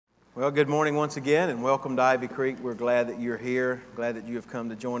Well, good morning once again, and welcome to Ivy Creek. We're glad that you're here, glad that you have come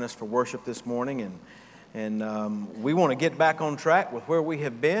to join us for worship this morning, and we want to get back on track with where we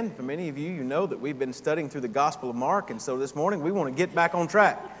have been. For many of you, you know that we've been studying through the Gospel of Mark, and so this morning we want to get back on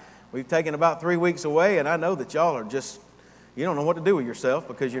track. We've taken about 3 weeks away, and I know that y'all are you don't know what to do with yourself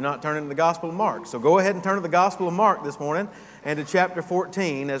because you're not turning to the Gospel of Mark. So go ahead and turn to the Gospel of Mark this morning and to chapter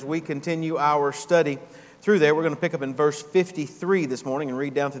 14 as we continue our study through there. We're going to pick up in verse 53 this morning and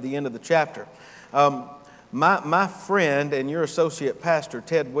read down to the end of the chapter. My friend and your associate pastor,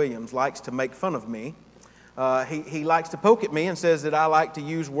 Ted Williams, likes to make fun of me. He likes to poke at me and says that I like to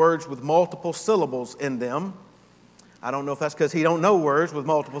use words with multiple syllables in them. I don't know if that's because he don't know words with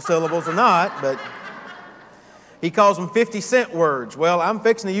multiple syllables or not, but he calls them 50-cent words. Well, I'm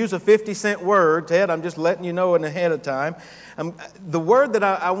fixing to use a 50-cent word, Ted. I'm just letting you know ahead of time. The word that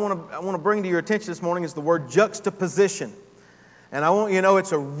I want to bring to your attention this morning is the word juxtaposition. And I want you to know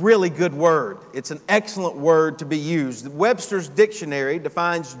it's a really good word. It's an excellent word to be used. Webster's dictionary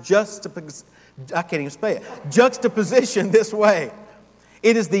defines juxtaposition this way.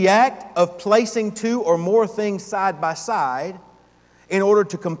 It is the act of placing two or more things side by side in order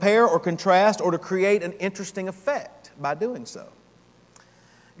to compare or contrast or to create an interesting effect by doing so.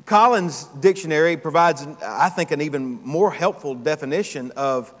 Collins' dictionary provides, I think, an even more helpful definition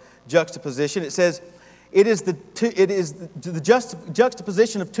of juxtaposition. It says, it is the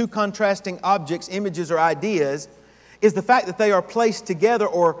juxtaposition of two contrasting objects, images, or ideas is the fact that they are placed together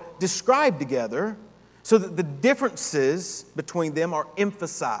or described together so that the differences between them are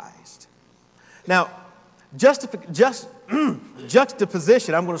emphasized. Now, juxtaposition,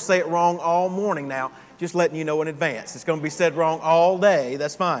 I'm going to say it wrong all morning now, just letting you know in advance. It's going to be said wrong all day,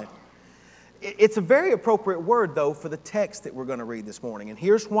 that's fine. It's a very appropriate word, though, for the text that we're going to read this morning, and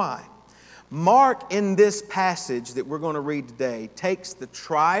here's why. Mark, in this passage that we're going to read today, takes the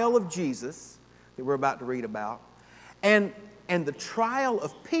trial of Jesus that we're about to read about and the trial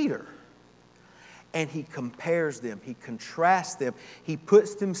of Peter, and he compares them, he contrasts them, he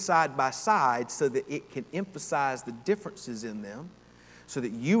puts them side by side so that it can emphasize the differences in them, so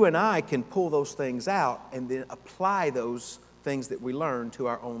that you and I can pull those things out and then apply those things that we learn to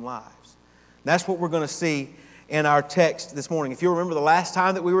our own lives. That's what we're going to see in our text this morning. If you remember the last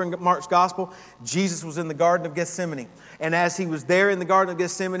time that we were in Mark's Gospel, Jesus was in the Garden of Gethsemane. And as he was there in the Garden of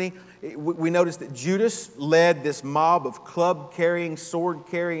Gethsemane, we noticed that Judas led this mob of club-carrying,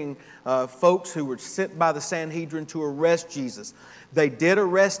 sword-carrying folks who were sent by the Sanhedrin to arrest Jesus. They did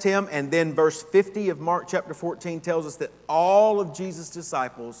arrest him, and then verse 50 of Mark chapter 14 tells us that all of Jesus'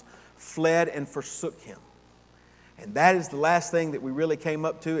 disciples fled and forsook him. And that is the last thing that we really came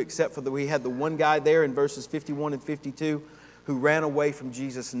up to, except for that we had the one guy there in verses 51 and 52 who ran away from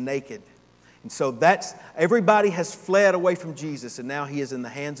Jesus naked. And so everybody has fled away from Jesus, and now he is in the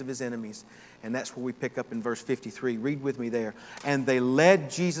hands of his enemies. And that's where we pick up in verse 53. Read with me there. And they led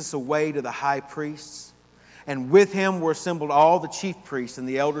Jesus away to the high priests, and with him were assembled all the chief priests and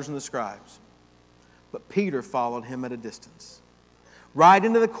the elders and the scribes. But Peter followed him at a distance, right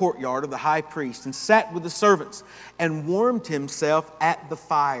into the courtyard of the high priest, and sat with the servants and warmed himself at the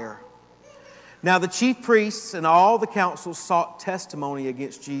fire. Now the chief priests and all the council sought testimony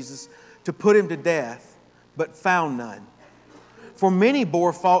against Jesus to put him to death, but found none. For many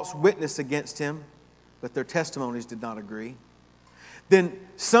bore false witness against him, but their testimonies did not agree. Then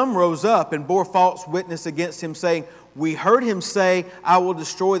some rose up and bore false witness against him, saying, "We heard him say, 'I will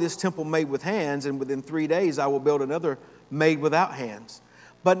destroy this temple made with hands, and within 3 days I will build another made without hands.'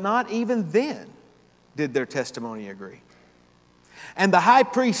 But not even then did their testimony agree. And the high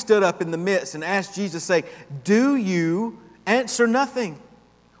priest stood up in the midst and asked Jesus, saying, 'Do you answer nothing?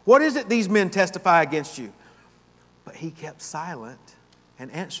 What is it these men testify against you?' But he kept silent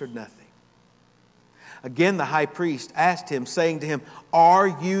and answered nothing. Again the high priest asked him, saying to him, 'Are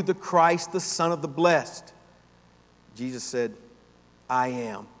you the Christ, the Son of the Blessed?' Jesus said, 'I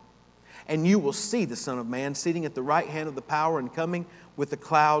am. And you will see the Son of Man sitting at the right hand of the power and coming with the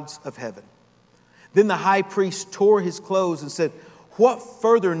clouds of heaven.' Then the high priest tore his clothes and said, 'What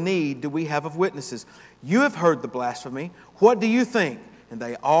further need do we have of witnesses? You have heard the blasphemy. What do you think?' And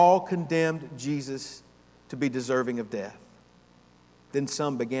they all condemned Jesus to be deserving of death. Then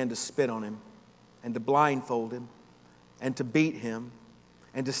some began to spit on him and to blindfold him and to beat him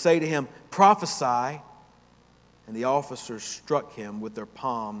and to say to him, 'Prophesy.' And the officers struck him with their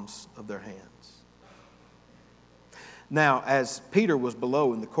palms of their hands. Now, as Peter was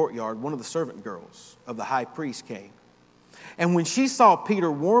below in the courtyard, one of the servant girls of the high priest came. And when she saw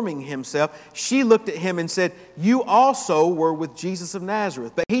Peter warming himself, she looked at him and said, "You also were with Jesus of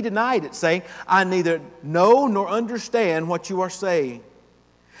Nazareth." But he denied it, saying, "I neither know nor understand what you are saying."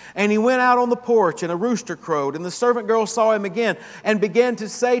 And he went out on the porch, and a rooster crowed. And the servant girl saw him again and began to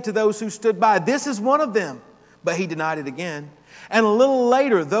say to those who stood by, "This is one of them." But he denied it again. And a little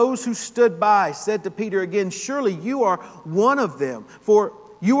later, those who stood by said to Peter again, "Surely you are one of them, for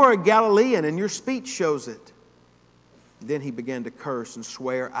you are a Galilean, and your speech shows it." Then he began to curse and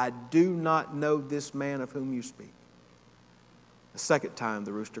swear, "I do not know this man of whom you speak." A second time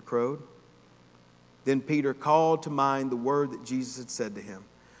the rooster crowed. Then Peter called to mind the word that Jesus had said to him,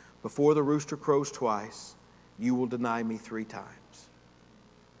 "Before the rooster crows twice, you will deny me 3 times."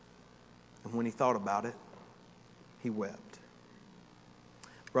 And when he thought about it, he wept.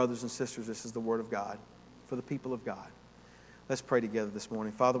 Brothers and sisters, this is the word of God for the people of God. Let's pray together this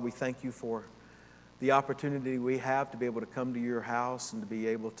morning. Father, we thank you for the opportunity we have to be able to come to your house and to be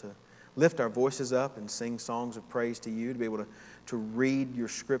able to lift our voices up and sing songs of praise to you, to be able to read your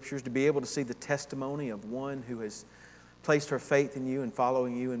scriptures, to be able to see the testimony of one who has placed her faith in you and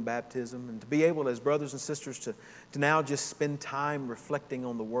following you in baptism, and to be able as brothers and sisters to now just spend time reflecting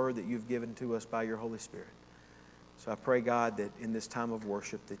on the word that you've given to us by your Holy Spirit. So I pray, God, that in this time of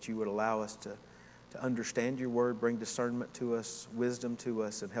worship that you would allow us to understand your word, bring discernment to us, wisdom to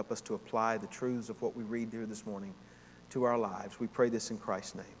us, and help us to apply the truths of what we read here this morning to our lives. We pray this in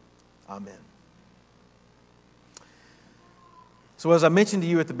Christ's name. Amen. So as I mentioned to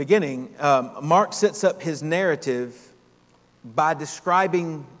you at the beginning, Mark sets up his narrative by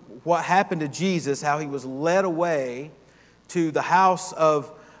describing what happened to Jesus, how he was led away to the house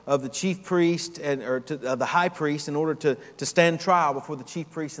of the chief priest or to the high priest in order to stand trial before the chief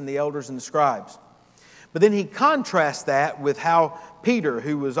priests and the elders and the scribes. But then he contrasts that with how Peter,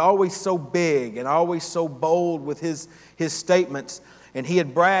 who was always so big and always so bold with his statements, and he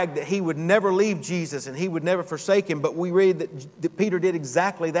had bragged that he would never leave Jesus and he would never forsake him. But we read that Peter did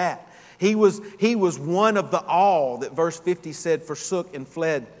exactly that. He was one of the all that verse 50 said forsook and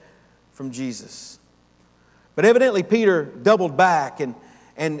fled from Jesus. But evidently Peter doubled back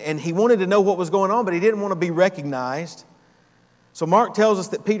and he wanted to know what was going on, but he didn't want to be recognized. So Mark tells us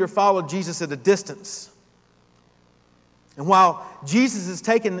that Peter followed Jesus at a distance. And while Jesus is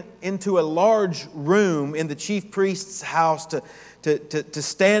taken into a large room in the chief priest's house to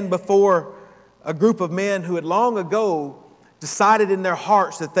stand before a group of men who had long ago decided in their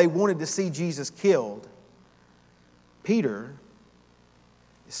hearts that they wanted to see Jesus killed, Peter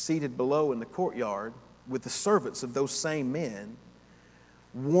is seated below in the courtyard with the servants of those same men,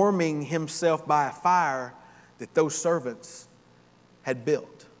 warming himself by a fire that those servants had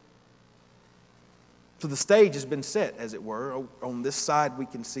built. So the stage has been set, as it were. On this side we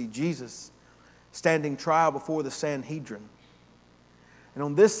can see Jesus standing trial before the Sanhedrin. And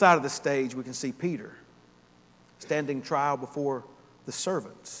on this side of the stage we can see Peter standing trial before the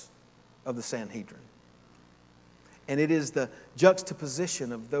servants of the Sanhedrin. And it is the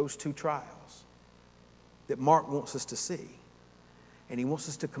juxtaposition of those two trials that Mark wants us to see. And he wants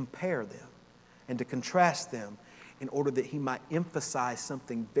us to compare them and to contrast them in order that he might emphasize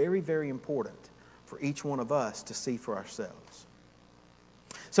something very, very important for each one of us to see for ourselves.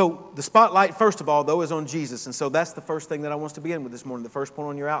 So the spotlight, first of all, though, is on Jesus. And so that's the first thing that I want us to begin with this morning. The first point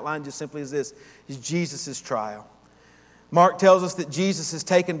on your outline just simply is this, is Jesus' trial. Mark tells us that Jesus is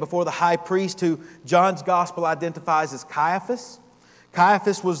taken before the high priest, who John's gospel identifies as Caiaphas.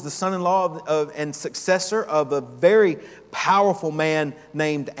 Caiaphas was the son-in-law and successor of a very powerful man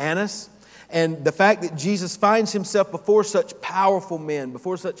named Annas. And the fact that Jesus finds himself before such powerful men,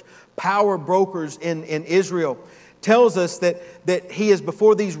 before such power brokers in Israel, tells us that he is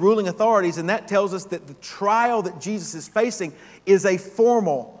before these ruling authorities, and that tells us that the trial that Jesus is facing is a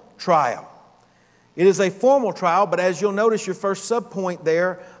formal trial. It is a formal trial, but as you'll notice, your first subpoint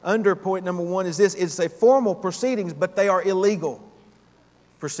there, under point number 1, is this. It's a formal proceedings, but they are illegal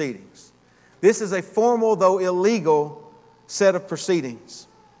proceedings. This is a formal, though illegal, set of proceedings.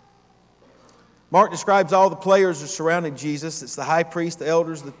 Mark describes all the players surrounding Jesus. It's the high priest, the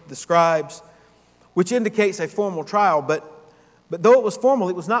elders, the scribes, which indicates a formal trial. But though it was formal,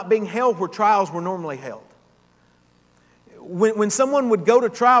 it was not being held where trials were normally held. When someone would go to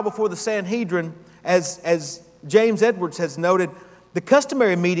trial before the Sanhedrin, as James Edwards has noted, the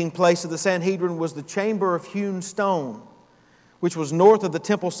customary meeting place of the Sanhedrin was the chamber of hewn stone, which was north of the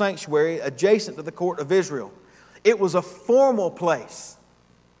temple sanctuary, adjacent to the court of Israel. It was a formal place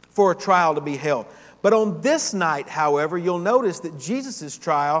for a trial to be held. But on this night, however, you'll notice that Jesus'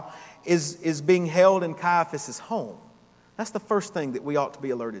 trial is being held in Caiaphas' home. That's the first thing that we ought to be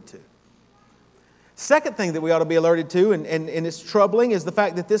alerted to. Second thing that we ought to be alerted to, and it's troubling, is the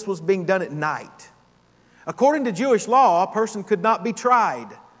fact that this was being done at night. According to Jewish law, a person could not be tried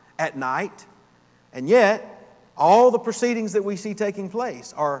at night, and yet All the proceedings that we see taking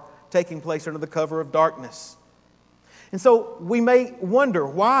place are taking place under the cover of darkness. And so we may wonder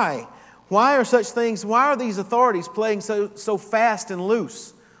why. Why are such things, why are these authorities playing so fast and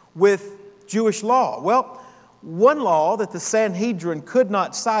loose with Jewish law? Well, one law that the Sanhedrin could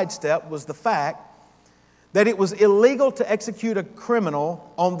not sidestep was the fact that it was illegal to execute a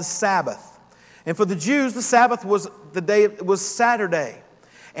criminal on the Sabbath. And for the Jews, the Sabbath was Saturday.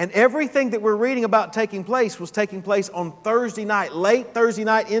 And everything that we're reading about taking place was taking place on Thursday night, late Thursday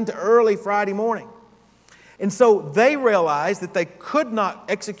night into early Friday morning. And so they realized that they could not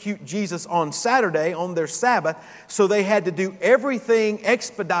execute Jesus on Saturday, on their Sabbath, so they had to do everything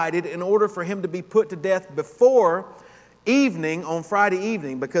expedited in order for him to be put to death before evening on Friday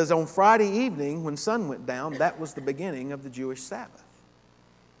evening, because on Friday evening, when sun went down, that was the beginning of the Jewish Sabbath.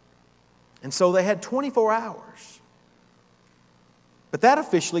 And so they had 24 hours. But that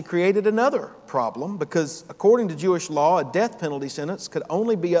officially created another problem, because according to Jewish law, a death penalty sentence could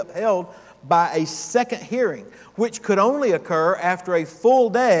only be upheld by a second hearing, which could only occur after a full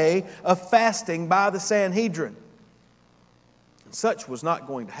day of fasting by the Sanhedrin. Such was not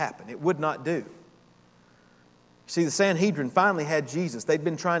going to happen. It would not do. See, the Sanhedrin finally had Jesus. They'd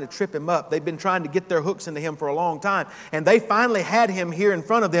been trying to trip him up. They'd been trying to get their hooks into him for a long time. And they finally had him here in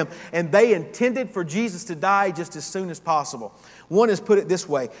front of them. And they intended for Jesus to die just as soon as possible. One has put it this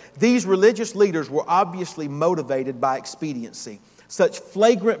way: these religious leaders were obviously motivated by expediency. Such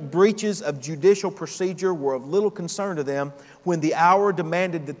flagrant breaches of judicial procedure were of little concern to them when the hour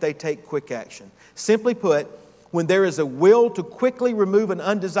demanded that they take quick action. Simply put, when there is a will to quickly remove an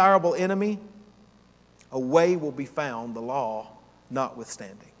undesirable enemy, a way will be found, the law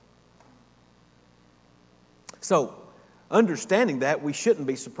notwithstanding. So, understanding that, we shouldn't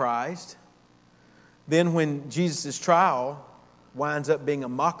be surprised then when Jesus' trial winds up being a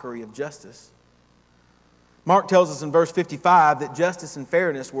mockery of justice. Mark tells us in verse 55 that justice and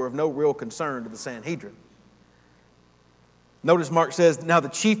fairness were of no real concern to the Sanhedrin. Notice Mark says, now the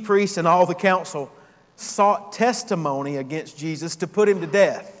chief priests and all the council sought testimony against Jesus to put him to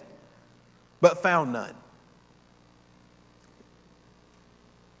death, but found none.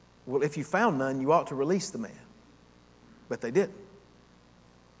 Well, if you found none, you ought to release the man. But they didn't.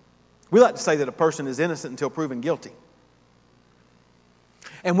 We like to say that a person is innocent until proven guilty.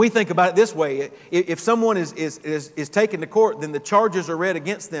 And we think about it this way: if someone is taken to court, then the charges are read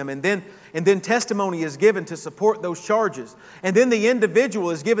against them, and then testimony is given to support those charges. And then the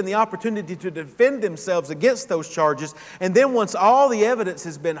individual is given the opportunity to defend themselves against those charges. And then once all the evidence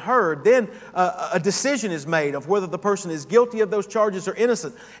has been heard, then a decision is made of whether the person is guilty of those charges or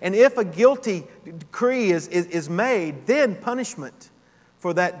innocent. And if a guilty decree is made, then punishment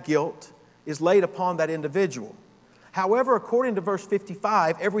for that guilt is laid upon that individual. However, according to verse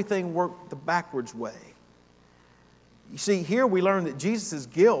 55, everything worked the backwards way. You see, here we learn that Jesus'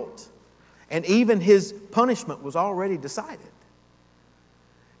 guilt and even his punishment was already decided.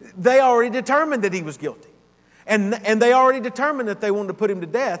 They already determined that he was guilty. And they already determined that they wanted to put him to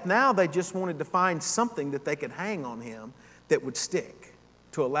death. Now they just wanted to find something that they could hang on him that would stick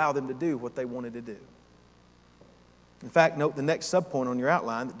to allow them to do what they wanted to do. In fact, note the next subpoint on your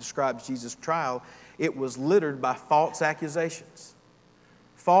outline that describes Jesus' trial. It was littered by false accusations.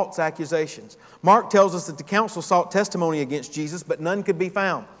 False accusations. Mark tells us that the council sought testimony against Jesus, but none could be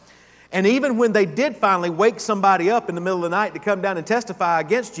found. And even when they did finally wake somebody up in the middle of the night to come down and testify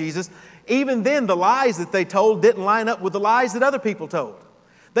against Jesus, even then the lies that they told didn't line up with the lies that other people told.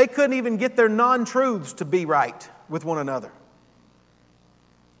 They couldn't even get their non-truths to be right with one another.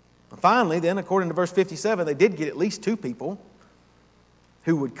 And finally, then, according to verse 57, they did get at least two people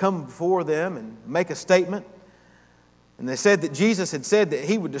who would come before them and make a statement. And they said that Jesus had said that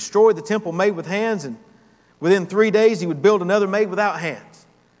he would destroy the temple made with hands, and within 3 days he would build another made without hands.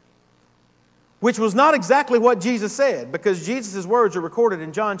 Which was not exactly what Jesus said, because Jesus' words are recorded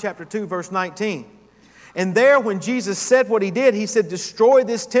in John chapter 2, verse 19. And there, when Jesus said what he did, he said, destroy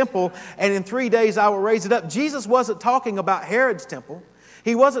this temple, and in 3 days I will raise it up. Jesus wasn't talking about Herod's temple.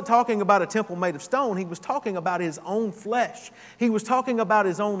 He wasn't talking about a temple made of stone. He was talking about his own flesh. He was talking about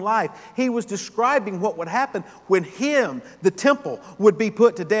his own life. He was describing what would happen when him, the temple, would be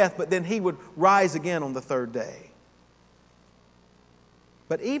put to death, but then he would rise again on the third day.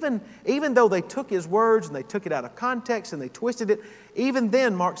 But even though they took his words and they took it out of context and they twisted it, even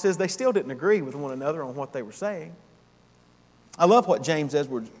then, Mark says, they still didn't agree with one another on what they were saying. I love what James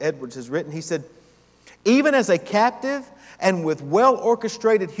Edwards has written. He said, even as a captive and with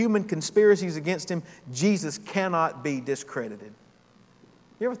well-orchestrated human conspiracies against him, Jesus cannot be discredited.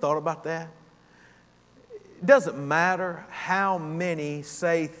 You ever thought about that? It doesn't matter how many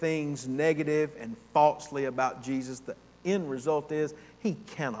say things negative and falsely about Jesus, the end result is he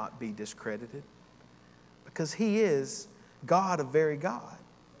cannot be discredited because he is God of very God.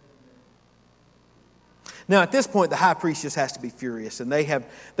 Now, at this point, the high priest just has to be furious, and they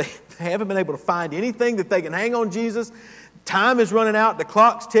haven't been able to find anything that they can hang on Jesus. Time is running out. The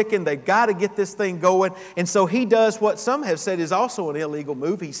clock's ticking. They've got to get this thing going. And so he does what some have said is also an illegal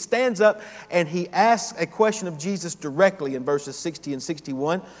move. He stands up and he asks a question of Jesus directly in verses 60 and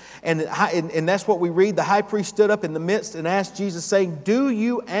 61. And that's what we read. The high priest stood up in the midst and asked Jesus, saying, "Do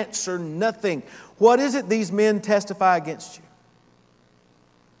you answer nothing? What is it these men testify against you?"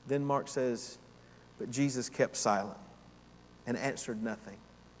 Then Mark says, but Jesus kept silent and answered nothing.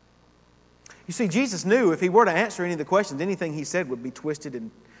 You see, Jesus knew if he were to answer any of the questions, anything he said would be twisted and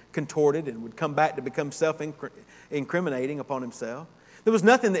contorted and would come back to become self-incriminating upon himself. There was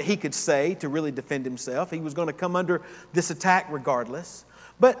nothing that he could say to really defend himself. He was going to come under this attack regardless.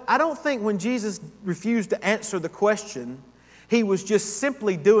 But I don't think when Jesus refused to answer the question, he was just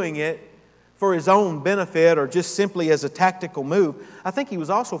simply doing it for his own benefit or just simply as a tactical move. I think he was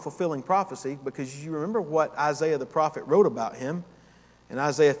also fulfilling prophecy, because you remember what Isaiah the prophet wrote about him in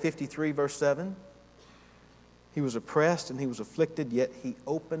Isaiah 53 verse 7. He was oppressed and he was afflicted, yet he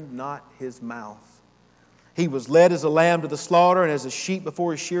opened not his mouth. He was led as a lamb to the slaughter, and as a sheep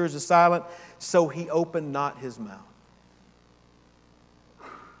before his shearers is silent, so he opened not his mouth.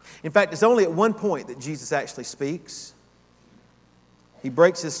 In fact, it's only at one point that Jesus actually speaks. He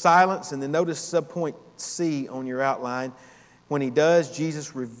breaks his silence, and then notice subpoint C on your outline. When he does,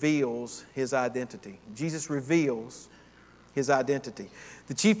 Jesus reveals his identity. Jesus reveals his identity.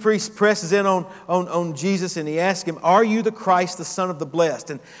 The chief priest presses in on Jesus, and he asks him, "Are you the Christ, the Son of the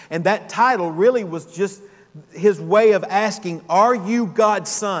Blessed?" And that title really was just his way of asking, "Are you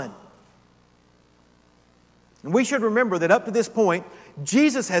God's Son?" And we should remember that up to this point,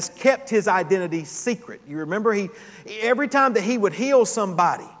 Jesus has kept his identity secret. You remember every time that he would heal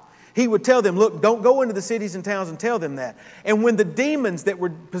somebody, he would tell them, "Look, don't go into the cities and towns and tell them that." And when the demons that were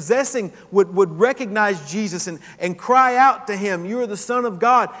possessing would recognize Jesus and cry out to him, "You are the Son of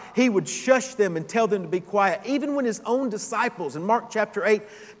God," he would shush them and tell them to be quiet. Even when his own disciples in Mark chapter 8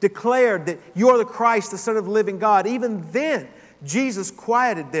 declared that "You are the Christ, the Son of the living God," even then Jesus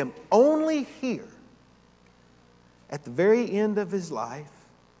quieted them. Only here, at the very end of his life,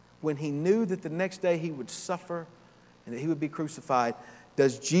 when he knew that the next day he would suffer and that he would be crucified,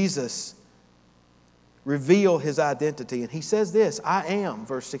 does Jesus reveal his identity. And he says this, "I am,"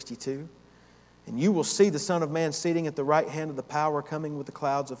 verse 62, "and you will see the Son of Man sitting at the right hand of the power, coming with the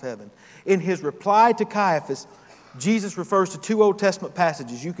clouds of heaven." In his reply to Caiaphas, Jesus refers to two Old Testament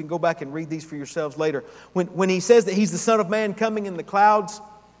passages. You can go back and read these for yourselves later. When he says that he's the Son of Man coming in the clouds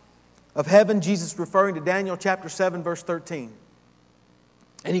of heaven, Jesus is referring to Daniel chapter 7 verse 13.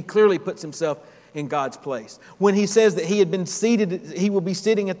 And he clearly puts himself in God's place. When he says that he will be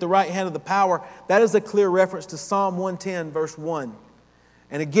sitting at the right hand of the power, that is a clear reference to Psalm 110 verse 1.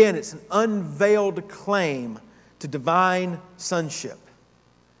 And again, it's an unveiled claim to divine sonship.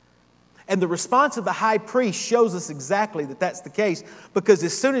 And the response of the high priest shows us exactly that that's the case, because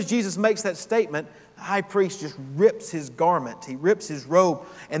as soon as Jesus makes that statement, the high priest just rips his garment. He rips his robe.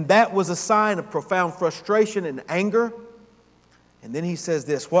 And that was a sign of profound frustration and anger. And then he says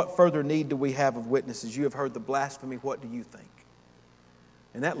this, "What further need do we have of witnesses? You have heard the blasphemy. What do you think?"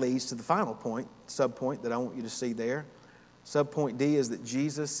 And that leads to the final point, subpoint that I want you to see there. Subpoint D is that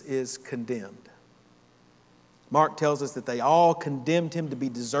Jesus is condemned. Mark tells us that they all condemned him to be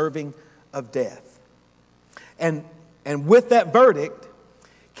deserving of death. And with that verdict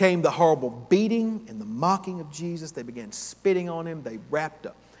came the horrible beating and the mocking of Jesus. They began spitting on him. They wrapped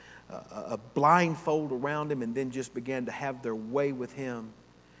a blindfold around him and then just began to have their way with him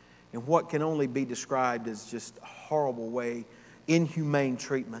in what can only be described as just a horrible way, inhumane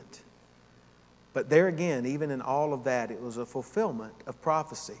treatment. But there again, even in all of that, it was a fulfillment of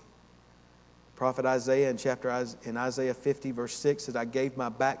prophecy. Prophet Isaiah in Isaiah 50 verse 6 said, "I gave my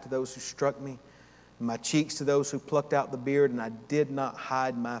back to those who struck me, and my cheeks to those who plucked out the beard, and I did not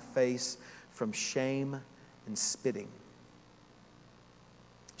hide my face from shame and spitting."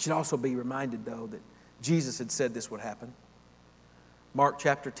 You should also be reminded, though, that Jesus had said this would happen. Mark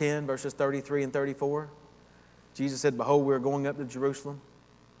chapter 10 verses 33 and 34. Jesus said, "Behold, we are going up to Jerusalem.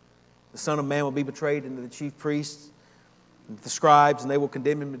 The Son of Man will be betrayed into the chief priests and the scribes, and they will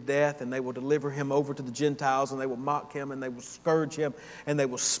condemn him to death, and they will deliver him over to the Gentiles, and they will mock him, and they will scourge him, and they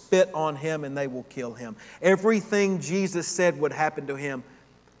will spit on him, and they will kill him." Everything Jesus said would happen to him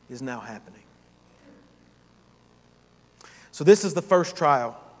is now happening. So this is the first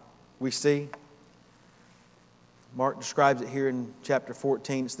trial we see. Mark describes it here in chapter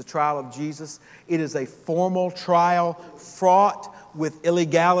 14. It's the trial of Jesus. It is a formal trial fraught with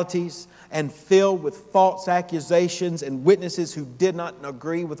illegalities and filled with false accusations and witnesses who did not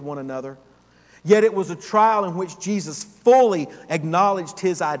agree with one another. Yet it was a trial in which Jesus fully acknowledged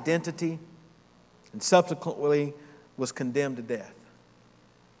his identity and subsequently was condemned to death.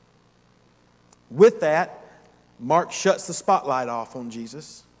 With that, Mark shuts the spotlight off on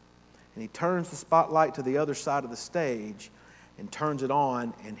Jesus, and he turns the spotlight to the other side of the stage and turns it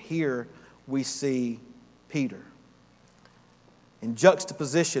on, and here we see Peter. In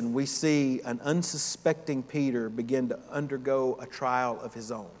juxtaposition, we see an unsuspecting Peter begin to undergo a trial of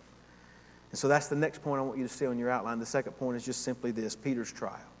his own. And so that's the next point I want you to see on your outline. The second point is just simply this: Peter's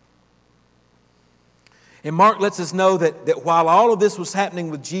trial. And Mark lets us know that while all of this was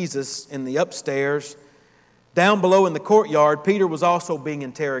happening with Jesus in the upstairs, down below in the courtyard, Peter was also being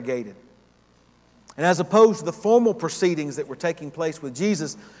interrogated. And as opposed to the formal proceedings that were taking place with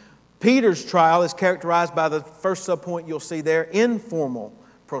Jesus, Peter's trial is characterized by the first subpoint you'll see there: informal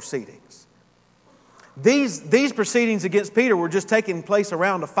proceedings. These proceedings against Peter were just taking place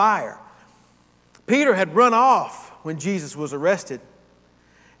around a fire. Peter had run off when Jesus was arrested.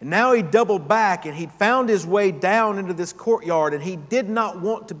 And now he doubled back and he'd found his way down into this courtyard, and he did not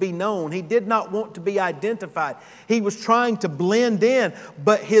want to be known. He did not want to be identified. He was trying to blend in,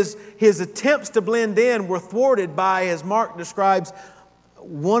 but his attempts to blend in were thwarted by, as Mark describes,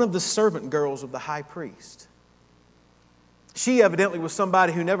 one of the servant girls of the high priest. She evidently was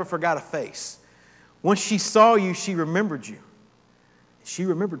somebody who never forgot a face. Once she saw you, she remembered you. She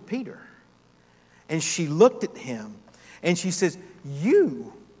remembered Peter. And she looked at him and she says,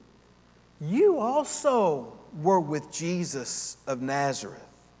 You also were with Jesus of Nazareth.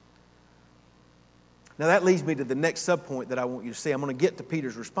 Now that leads me to the next subpoint that I want you to see. I'm going to get to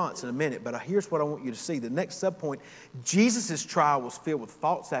Peter's response in a minute, but here's what I want you to see. The next subpoint: Jesus' trial was filled with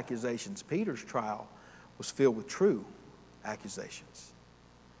false accusations. Peter's trial was filled with true accusations.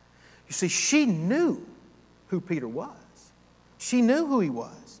 You see, she knew who Peter was. She knew who he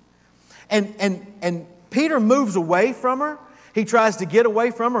was. And Peter moves away from her. He tries to get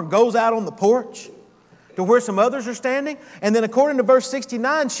away from her and goes out on the porch to where some others are standing. And then according to verse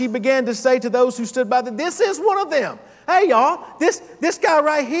 69, she began to say to those who stood by, this is one of them. Hey, y'all, this guy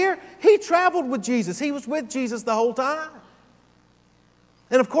right here, he traveled with Jesus. He was with Jesus the whole time.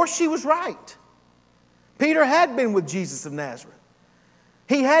 And of course, she was right. Peter had been with Jesus of Nazareth.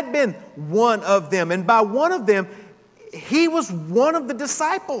 He had been one of them. And by one of them, he was one of the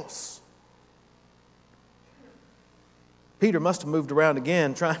disciples. Peter must have moved around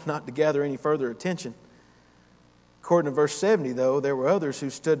again, trying not to gather any further attention. According to verse 70, though, there were others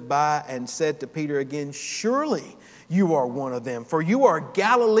who stood by and said to Peter again, Surely you are one of them, for you are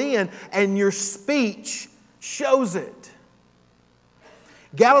Galilean, and your speech shows it.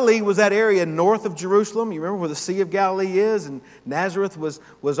 Galilee was that area north of Jerusalem. You remember where the Sea of Galilee is? And Nazareth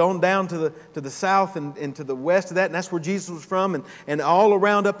was on down to the south and to the west of that. And that's where Jesus was from. And all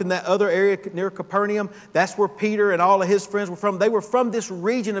around up in that other area near Capernaum, that's where Peter and all of his friends were from. They were from this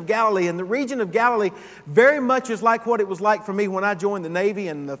region of Galilee. And the region of Galilee very much is like what it was like for me when I joined the Navy,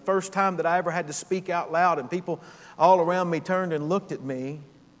 and the first time that I ever had to speak out loud. And people all around me turned and looked at me.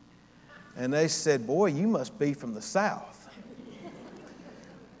 And they said, Boy, you must be from the south.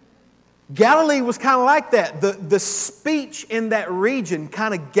 Galilee was kind of like that. The speech in that region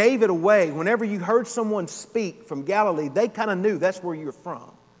kind of gave it away. Whenever you heard someone speak from Galilee, they kind of knew that's where you're from.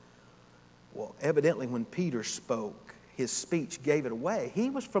 Well, evidently when Peter spoke, his speech gave it away. He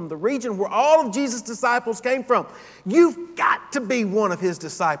was from the region where all of Jesus' disciples came from. You've got to be one of his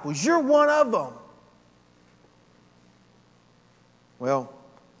disciples. You're one of them. Well,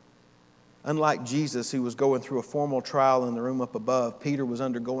 unlike Jesus, who was going through a formal trial in the room up above, Peter was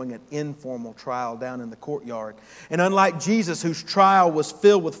undergoing an informal trial down in the courtyard. And unlike Jesus, whose trial was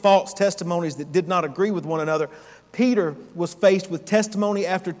filled with false testimonies that did not agree with one another, Peter was faced with testimony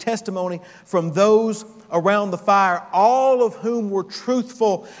after testimony from those around the fire, all of whom were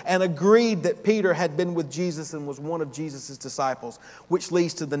truthful and agreed that Peter had been with Jesus and was one of Jesus' disciples, which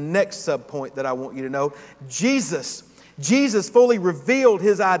leads to the next subpoint that I want you to note. Jesus fully revealed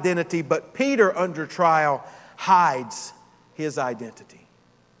his identity, but Peter, under trial, hides his identity.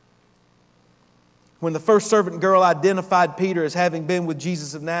 When the first servant girl identified Peter as having been with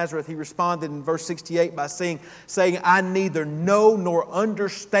Jesus of Nazareth, he responded in verse 68 by saying, I neither know nor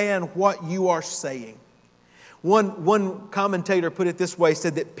understand what you are saying. One commentator put it this way,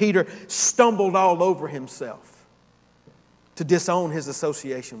 said that Peter stumbled all over himself to disown his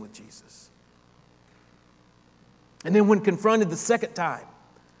association with Jesus. And then when confronted the second time,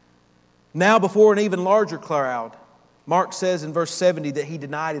 now before an even larger crowd, Mark says in verse 70 that he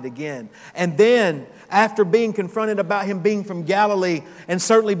denied it again. And then, after being confronted about him being from Galilee and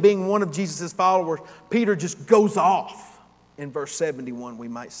certainly being one of Jesus' followers, Peter just goes off in verse 71, we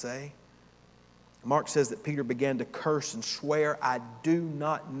might say. Mark says that Peter began to curse and swear, "I do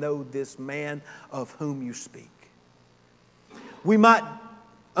not know this man of whom you speak." We might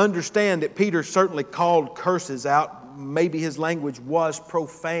understand that Peter certainly called curses out. Maybe his language was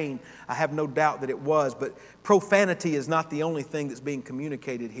profane. I have no doubt that it was. But profanity is not the only thing that's being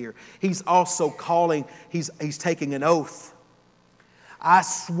communicated here. He's also calling, he's taking an oath. "I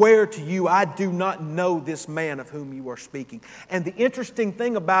swear to you, I do not know this man of whom you are speaking." And the interesting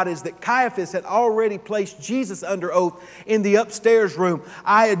thing about it is that Caiaphas had already placed Jesus under oath in the upstairs room.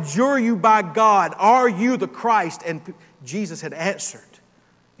 "I adjure you by God, are you the Christ?" And Jesus had answered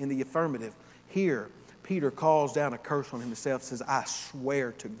in the affirmative. Here, Peter calls down a curse on himself, says, "I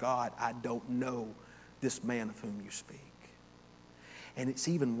swear to God, I don't know this man of whom you speak." And it's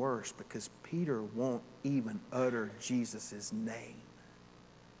even worse because Peter won't even utter Jesus' name.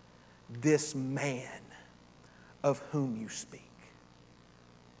 "This man of whom you speak."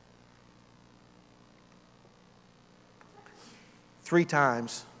 Three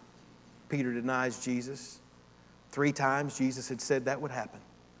times Peter denies Jesus. 3 times Jesus had said that would happen.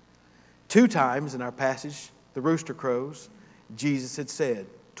 2 times in our passage, the rooster crows. Jesus had said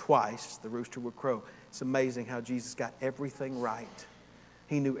twice the rooster would crow. It's amazing how Jesus got everything right.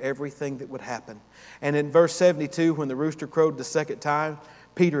 He knew everything that would happen. And in verse 72, when the rooster crowed the second time,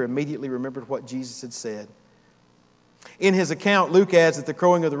 Peter immediately remembered what Jesus had said. In his account, Luke adds that the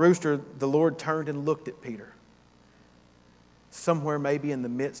crowing of the rooster, the Lord turned and looked at Peter. Somewhere maybe in the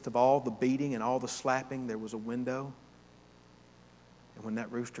midst of all the beating and all the slapping, there was a window. And when that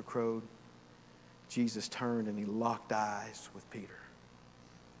rooster crowed, Jesus turned and he locked eyes with Peter.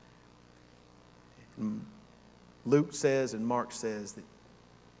 And Luke says and Mark says that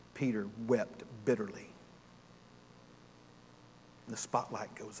Peter wept bitterly. And the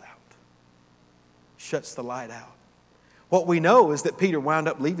spotlight goes out. Shuts the light out. What we know is that Peter wound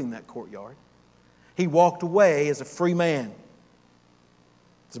up leaving that courtyard. He walked away as a free man.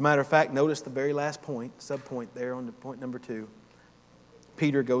 As a matter of fact, notice the very last point, subpoint there on the point number 2.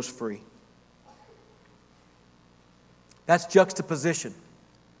 Peter goes free. That's juxtaposition.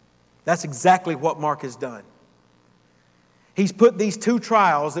 That's exactly what Mark has done. He's put these 2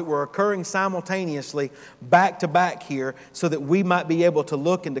 trials that were occurring simultaneously back to back here so that we might be able to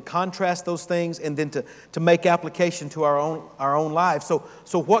look and to contrast those things and then to make application to our own lives.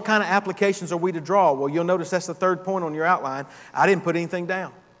 So what kind of applications are we to draw? Well, you'll notice that's the 3rd point on your outline. I didn't put anything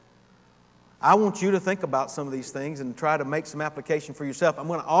down. I want you to think about some of these things and try to make some application for yourself. I'm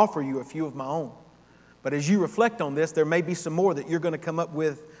going to offer you a few of my own. But as you reflect on this, there may be some more that you're going to come up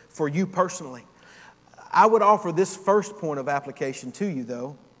with for you personally. I would offer this first point of application to you,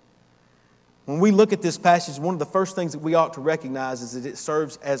 though. When we look at this passage, one of the first things that we ought to recognize is that it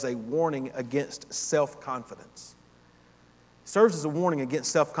serves as a warning against self-confidence. It serves as a warning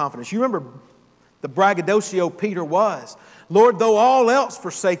against self-confidence. You remember the braggadocio Peter was. "Lord, though all else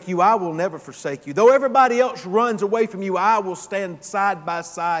forsake you, I will never forsake you. Though everybody else runs away from you, I will stand side by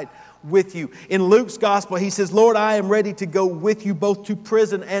side with you." In Luke's gospel, he says, "Lord, I am ready to go with you both to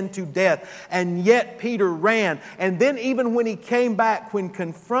prison and to death." And yet Peter ran. And then even when he came back, when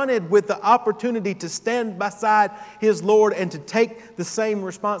confronted with the opportunity to stand beside his Lord and to take the same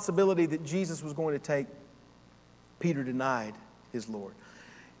responsibility that Jesus was going to take, Peter denied his Lord.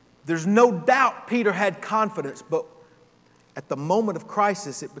 There's no doubt Peter had confidence, but at the moment of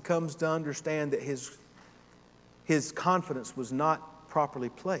crisis, it becomes to understand that his confidence was not properly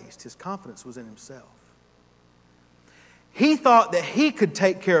placed. His confidence was in himself. He thought that he could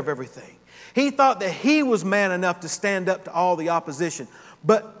take care of everything. He thought that he was man enough to stand up to all the opposition.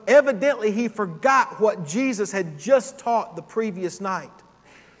 But evidently he forgot what Jesus had just taught the previous night.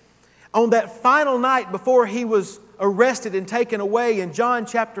 On that final night before he was arrested and taken away, in John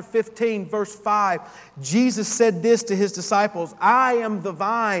chapter 15, verse 5, Jesus said this to his disciples, "I am the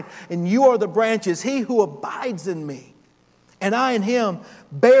vine and you are the branches. He who abides in me and I in him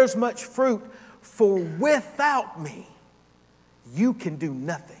bears much fruit, for without me you can do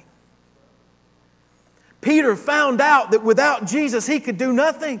nothing." Peter found out that without Jesus he could do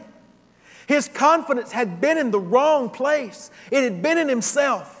nothing. His confidence had been in the wrong place. It had been in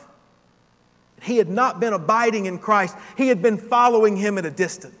himself. He had not been abiding in Christ. He had been following him at a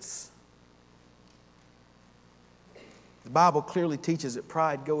distance. The Bible clearly teaches that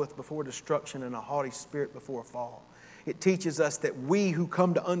pride goeth before destruction and a haughty spirit before a fall. It teaches us that we who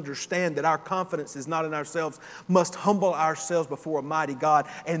come to understand that our confidence is not in ourselves must humble ourselves before a mighty God,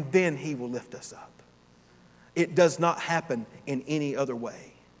 and then He will lift us up. It does not happen in any other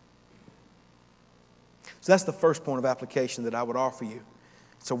way. So that's the first point of application that I would offer you.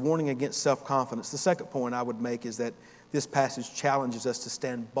 It's a warning against self-confidence. The second point I would make is that this passage challenges us to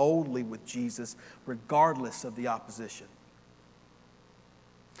stand boldly with Jesus regardless of the opposition.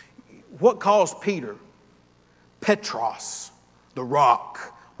 What caused Peter, Petros, the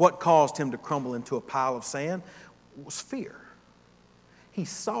rock, what caused him to crumble into a pile of sand was fear. He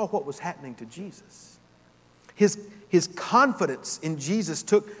saw what was happening to Jesus. His confidence in Jesus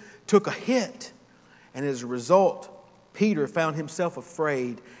took a hit. And as a result, Peter found himself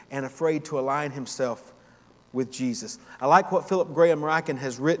afraid to align himself with Jesus. I like what Philip Graham Ryken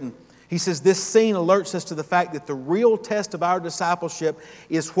has written. He says, this scene alerts us to the fact that the real test of our discipleship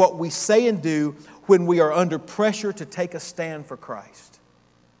is what we say and do when we are under pressure to take a stand for Christ.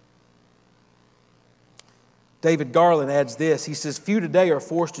 David Garland adds this. He says, few today are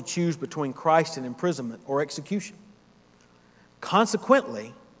forced to choose between Christ and imprisonment or execution.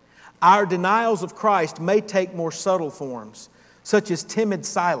 Consequently, our denials of Christ may take more subtle forms, such as timid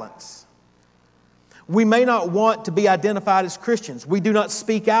silence. We may not want to be identified as Christians. We do not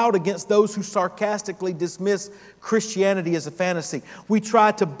speak out against those who sarcastically dismiss Christianity as a fantasy. We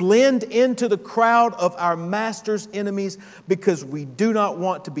try to blend into the crowd of our master's enemies because we do not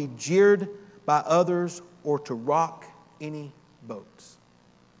want to be jeered by others or to rock any boats.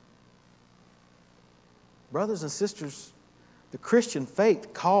 Brothers and sisters, the Christian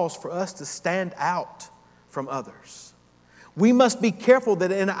faith calls for us to stand out from others. We must be careful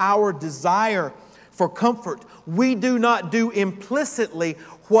that in our desire for comfort, we do not do implicitly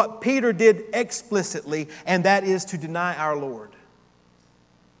what Peter did explicitly, and that is to deny our Lord.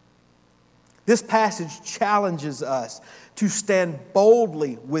 This passage challenges us to stand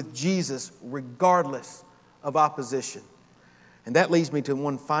boldly with Jesus regardless of opposition. And that leads me to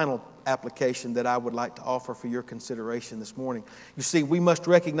one final application that I would like to offer for your consideration this morning. You see, we must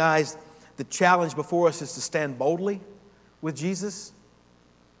recognize the challenge before us is to stand boldly with Jesus,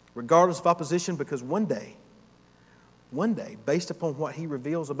 regardless of opposition, because one day, based upon what He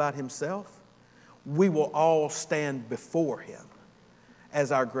reveals about Himself, we will all stand before Him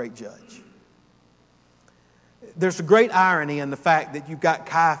as our great judge. There's a great irony in the fact that you've got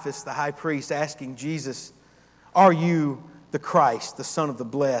Caiaphas, the high priest, asking Jesus, "Are you the Christ, the Son of the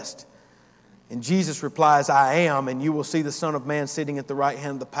Blessed?" And Jesus replies, "I am, and you will see the Son of Man sitting at the right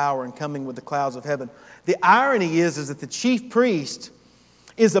hand of the power and coming with the clouds of heaven." The irony is that the chief priest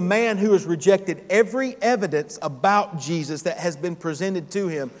is a man who has rejected every evidence about Jesus that has been presented to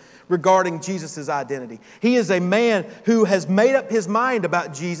him regarding Jesus' identity. He is a man who has made up his mind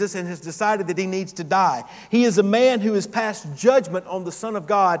about Jesus and has decided that He needs to die. He is a man who has passed judgment on the Son of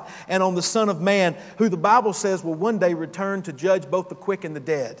God and on the Son of Man, who the Bible says will one day return to judge both the quick and the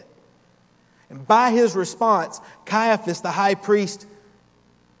dead. And by his response, Caiaphas, the high priest,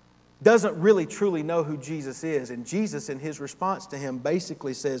 doesn't really truly know who Jesus is. And Jesus, in His response to him,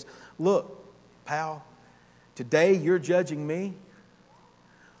 basically says, "Look, pal, today you're judging me,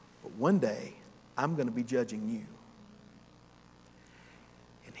 but one day I'm going to be judging you."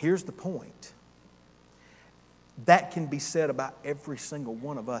 And here's the point. That can be said about every single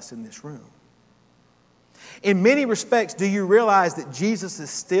one of us in this room. In many respects, do you realize that Jesus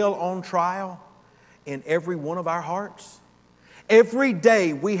is still on trial in every one of our hearts? Every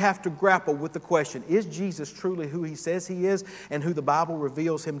day we have to grapple with the question, is Jesus truly who He says He is and who the Bible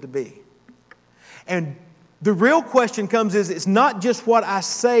reveals Him to be? And the real question comes is, it's not just what I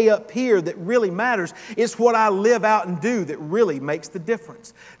say up here that really matters. It's what I live out and do that really makes the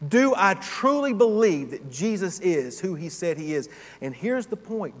difference. Do I truly believe that Jesus is who He said He is? And here's the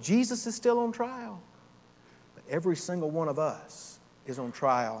point. Jesus is still on trial. But every single one of us is on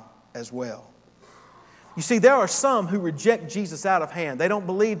trial as well. You see, there are some who reject Jesus out of hand. They don't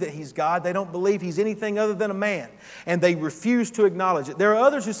believe that He's God. They don't believe He's anything other than a man. And they refuse to acknowledge it. There are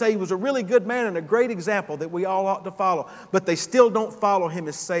others who say He was a really good man and a great example that we all ought to follow. But they still don't follow Him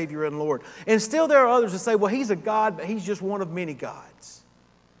as Savior and Lord. And still there are others who say, well, He's a God, but He's just one of many gods.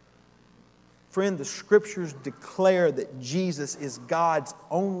 Friend, the Scriptures declare that Jesus is God's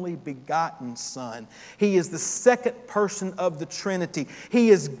only begotten Son. He is the second person of the Trinity.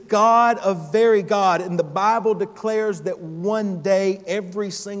 He is God of very God. And the Bible declares that one day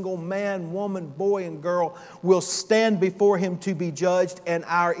every single man, woman, boy, and girl will stand before Him to be judged, and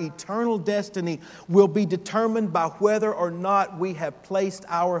our eternal destiny will be determined by whether or not we have placed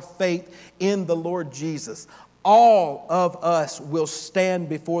our faith in the Lord Jesus. All of us will stand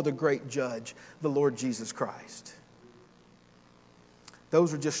before the great judge, the Lord Jesus Christ.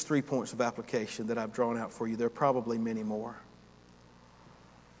 Those are just 3 points of application that I've drawn out for you. There are probably many more.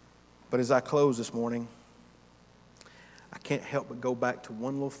 But as I close this morning, I can't help but go back to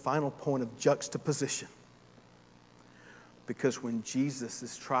one little final point of juxtaposition. Because when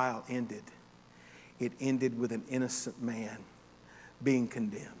Jesus' trial ended, it ended with an innocent man being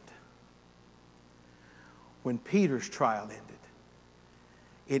condemned. When Peter's trial ended,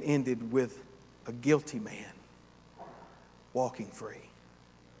 it ended with a guilty man walking free.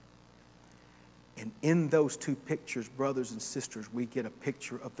 And in those two pictures, brothers and sisters, we get a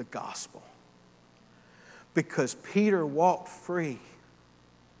picture of the gospel. Because Peter walked free,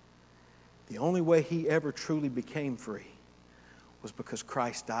 the only way he ever truly became free was because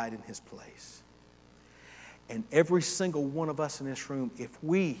Christ died in his place. And every single one of us in this room, if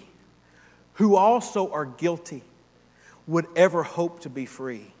we, who also are guilty, would ever hope to be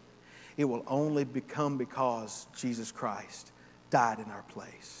free, it will only become because Jesus Christ died in our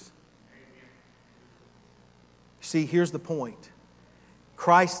place. See, here's the point.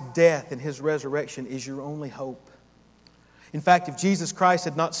 Christ's death and his resurrection is your only hope. In fact, if Jesus Christ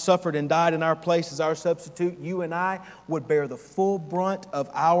had not suffered and died in our place as our substitute, you and I would bear the full brunt of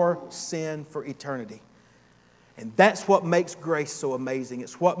our sin for eternity. And that's what makes grace so amazing.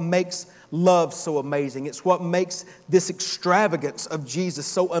 It's what makes love so amazing. It's what makes this extravagance of Jesus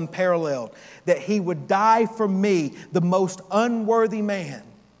so unparalleled. That he would die for me, the most unworthy man.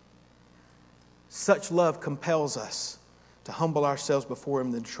 Such love compels us to humble ourselves before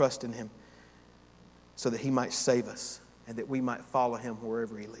him and trust in him so that he might save us and that we might follow him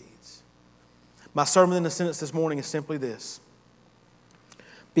wherever he leads. My sermon in a sentence this morning is simply this.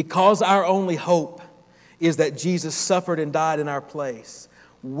 Because our only hope is that Jesus suffered and died in our place,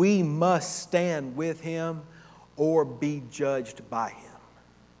 we must stand with him or be judged by him.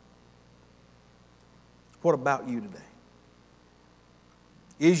 What about you today?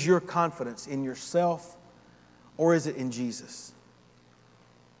 Is your confidence in yourself or is it in Jesus?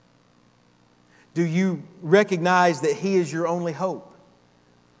 Do you recognize that he is your only hope?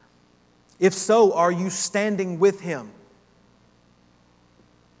 If so, are you standing with him?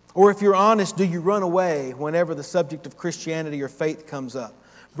 Or if you're honest, do you run away whenever the subject of Christianity or faith comes up?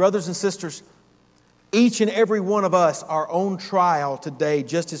 Brothers and sisters, each and every one of us are on trial today,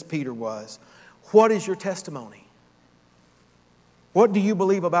 just as Peter was. What is your testimony? What do you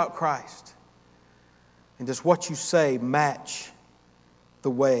believe about Christ? And does what you say match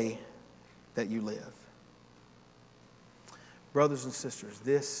the way that you live? Brothers and sisters,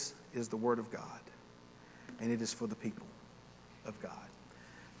 this is the Word of God, and it is for the people of God.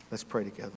 Let's pray together.